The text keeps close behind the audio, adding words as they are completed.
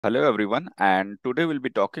Hello everyone, and today we'll be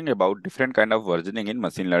talking about different kind of versioning in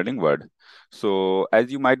machine learning world. So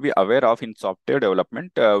as you might be aware of, in software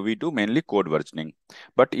development, we do mainly code versioning.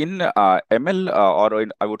 But in ML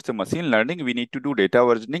I would say machine learning, we need to do data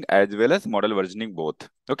versioning as well as model versioning both.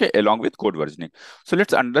 Okay, along with code versioning. So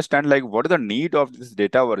let's understand like what is the need of this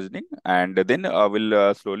data versioning, and then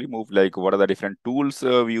we'll slowly move like what are the different tools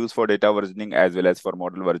we use for data versioning as well as for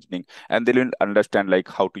model versioning, and then we'll understand like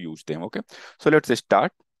how to use them. Okay, so let's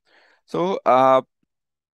start. So,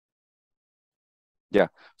 yeah.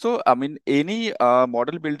 So, I mean, any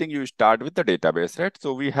model building, you start with the database, right?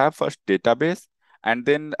 So we have first database, and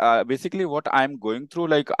then basically what I'm going through,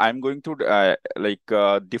 like I'm going through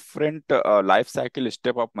different life cycle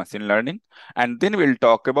step of machine learning, and then we'll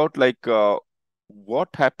talk about what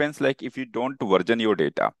happens like if you don't version your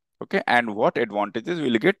data, okay, and what advantages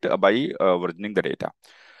we'll get by versioning the data.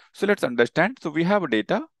 So let's understand. So we have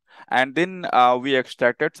data, and then we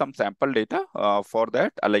extracted some sample data for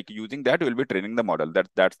that. Like using that, we'll be training the model.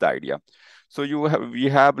 That's the idea. So we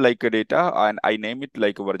have like a data, and I name it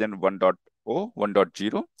like version 1.0,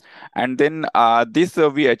 1.0, and then this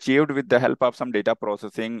we achieved with the help of some data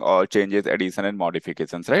processing or changes, addition, and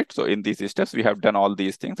modifications, right? So in these steps, we have done all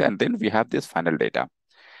these things, and then we have this final data.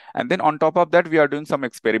 And then on top of that, we are doing some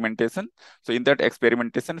experimentation. So in that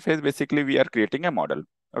experimentation phase, basically we are creating a model.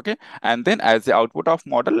 Okay. And then as the output of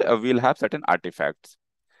model, we'll have certain artifacts.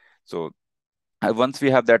 So once we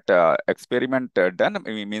have that experiment done,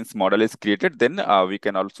 means model is created, then we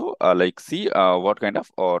can also like see what kind of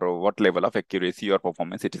or what level of accuracy or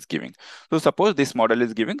performance it is giving. So suppose this model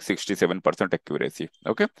is giving 67% accuracy.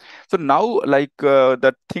 Okay. So now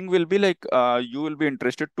the thing will be like you will be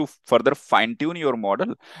interested to further fine tune your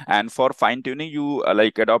model, and for fine tuning you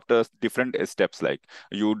like adopt different steps, like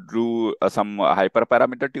you do some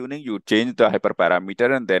hyperparameter tuning, you change the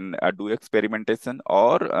hyperparameter and then do experimentation,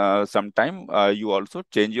 or sometime you also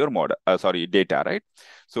change your model, sorry, data, right?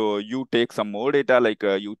 So you take some more data, like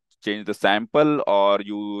you change the sample, or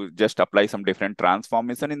you just apply some different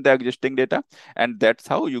transformation in the existing data, and that's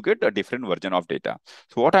how you get a different version of data.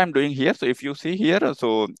 So what I'm doing here, so if you see here,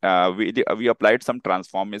 so we applied some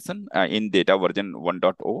transformation in data version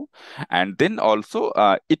 1.0, and then also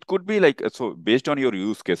it could be like, so based on your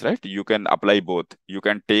use case, right, you can apply both. You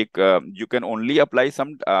can take you can only apply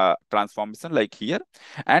some transformation like here,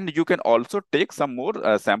 and you can also take some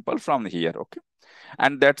more sample from here. Okay,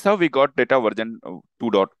 and that's how we got data version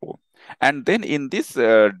 2.0. And then in this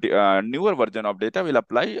newer version of data, we'll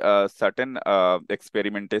apply certain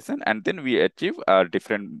experimentation, and then we achieve a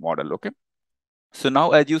different model. Okay, so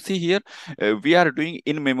now, as you see here, we are doing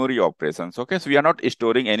in-memory operations. Okay, so we are not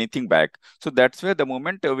storing anything back. So that's where the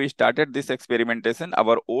moment we started this experimentation,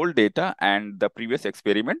 our old data and the previous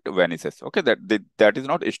experiment vanishes. Okay, that is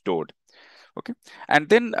not stored. Okay, and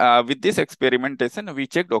then with this experimentation, we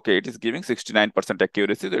checked. Okay, it is giving 69%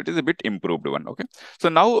 accuracy. So it is a bit improved one. Okay, so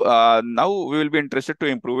now we will be interested to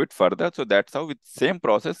improve it further. So that's how with same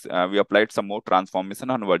process we applied some more transformation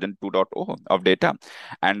on version 2.0 of data,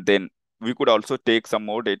 and then we could also take some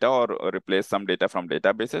more data or replace some data from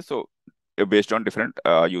databases. So based on different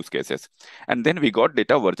use cases, and then we got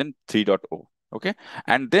data version 3.0. Okay,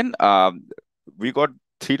 and then we got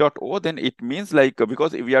 3.0, then it means like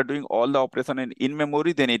because we are doing all the operation in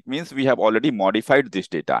memory, then it means we have already modified this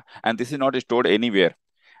data, and this is not stored anywhere,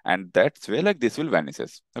 and that's where like this will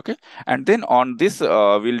vanishes. Okay, and then on this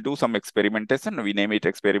we'll do some experimentation. We name it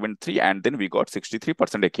experiment 3, and then we got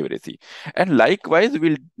 63% accuracy. And likewise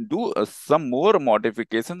we'll do some more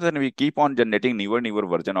modifications, and we keep on generating newer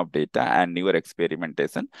version of data and newer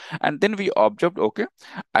experimentation. And then we observed, okay,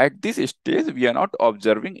 at this stage we are not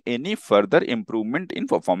observing any further improvement in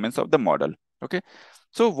performance of the model. Okay,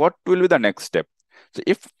 so what will be the next step? So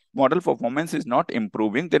if model performance is not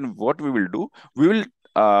improving, then what we will do, we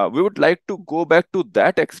would like to go back to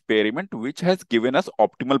that experiment which has given us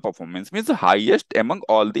optimal performance, means the highest among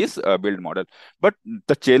all these build model. But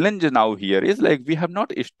the challenge now here is like we have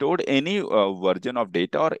not stored any version of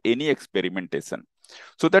data or any experimentation,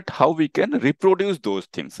 so that how we can reproduce those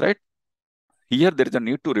things, right? Here there is a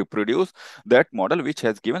need to reproduce that model which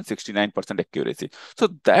has given 69% accuracy. So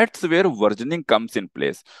that's where versioning comes in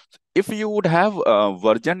place. If you would have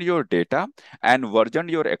versioned your data and versioned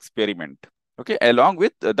your experiment, okay, along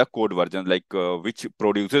with the code version, like which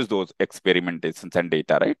produces those experimentations and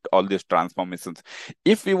data, right, all these transformations,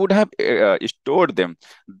 if we would have stored them,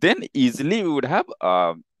 then easily we would have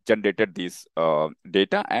generated these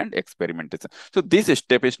data and experimentation. So this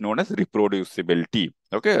step is known as reproducibility.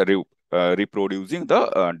 Okay, reproducing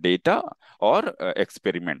the data or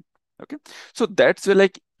experiment. Okay, so that's where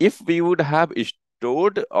like if we would have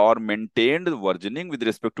understood or maintained versioning with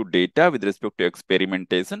respect to data, with respect to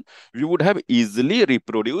experimentation, we would have easily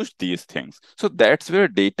reproduced these things. So that's where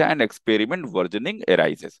data and experiment versioning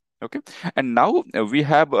arises. Okay, and now we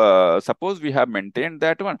have suppose we have maintained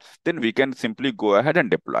that one, then we can simply go ahead and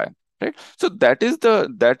deploy. Right. So that is the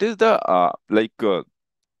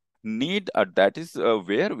need that is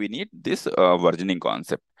where we need this versioning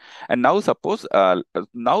concept. And now suppose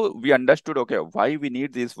now we understood, okay, why we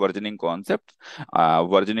need this versioning concept,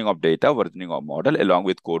 versioning of data, versioning of model along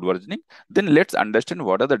with code versioning. Then let's understand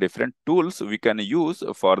what are the different tools we can use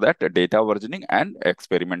for that data versioning and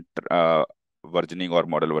experiment versioning or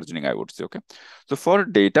model versioning, I would say. Okay, so for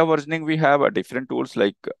data versioning we have different tools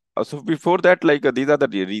like so before that, like these are the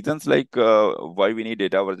reasons like why we need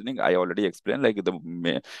data versioning. I already explained, like the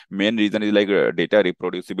main reason is like data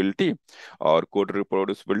reproducibility or code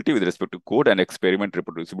reproducibility with respect to code, and experiment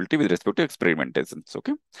reproducibility with respect to experimentations.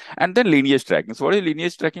 Okay, and then lineage tracking. So what is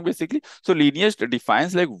lineage tracking basically? So lineage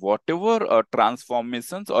defines like whatever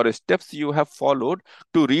transformations or steps you have followed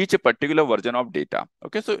to reach a particular version of data.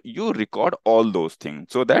 Okay, so you record all those things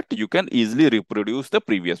so that you can easily reproduce the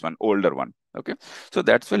previous one, older one. Okay, so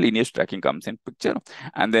that's where lineage tracking comes in picture.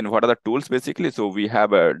 And then what are the tools basically? So we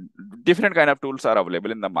have a different kind of tools are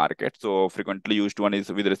available in the market. So frequently used one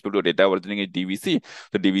is with respect to data versioning is DVC.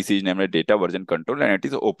 So DVC is named data version control, and it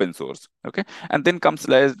is open source. Okay, and then comes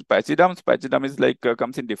like Pachyderm. Pachyderm is like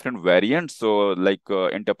comes in different variants. So like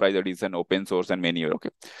enterprise edition, open source, and many. Okay,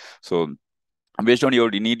 so based on your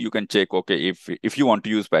need, you can check, okay, if you want to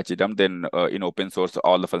use Pachyderm, then in open source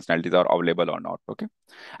all the functionalities are available or not. Okay,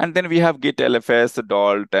 and then we have Git, LFS,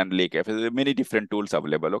 Dalt, and LakeFS, many different tools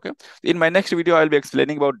available. Okay, in my next video I'll be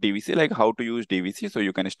explaining about DVC, like how to use DVC, so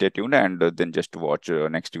you can stay tuned and then just watch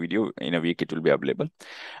next video. In a week it will be available.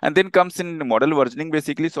 And then comes in model versioning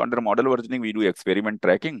basically. So under model versioning we do experiment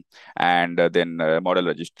tracking, and then model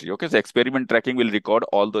registry. Okay, so experiment tracking will record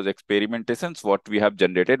all those experimentations what we have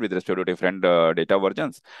generated with respect to different data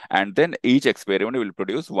versions, and then each experiment will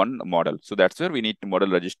produce one model. So that's where we need model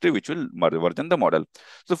registry, which will version the model.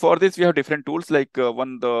 So for this we have different tools, like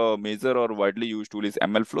one the major or widely used tool is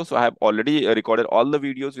MLflow. So I have already recorded all the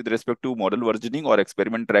videos with respect to model versioning or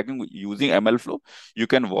experiment tracking using MLflow. You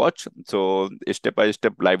can watch. So step by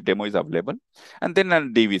step live demo is available. And then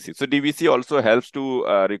DVC. So DVC also helps to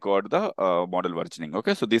record the model versioning.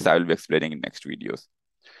 Okay, so this I will be explaining in next videos.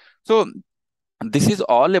 So this is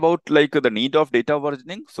all about like the need of data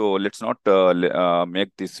versioning. So let's not make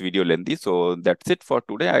this video lengthy. So that's it for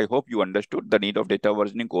today. I hope you understood the need of data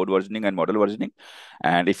versioning, code versioning, and model versioning.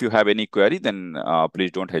 And if you have any query, then please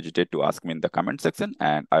don't hesitate to ask me in the comment section,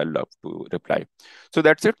 and I'll love to reply. So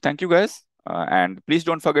that's it. Thank you guys. And please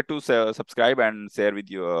don't forget to subscribe and share with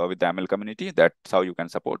you with the ML community. That's how you can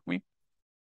support me.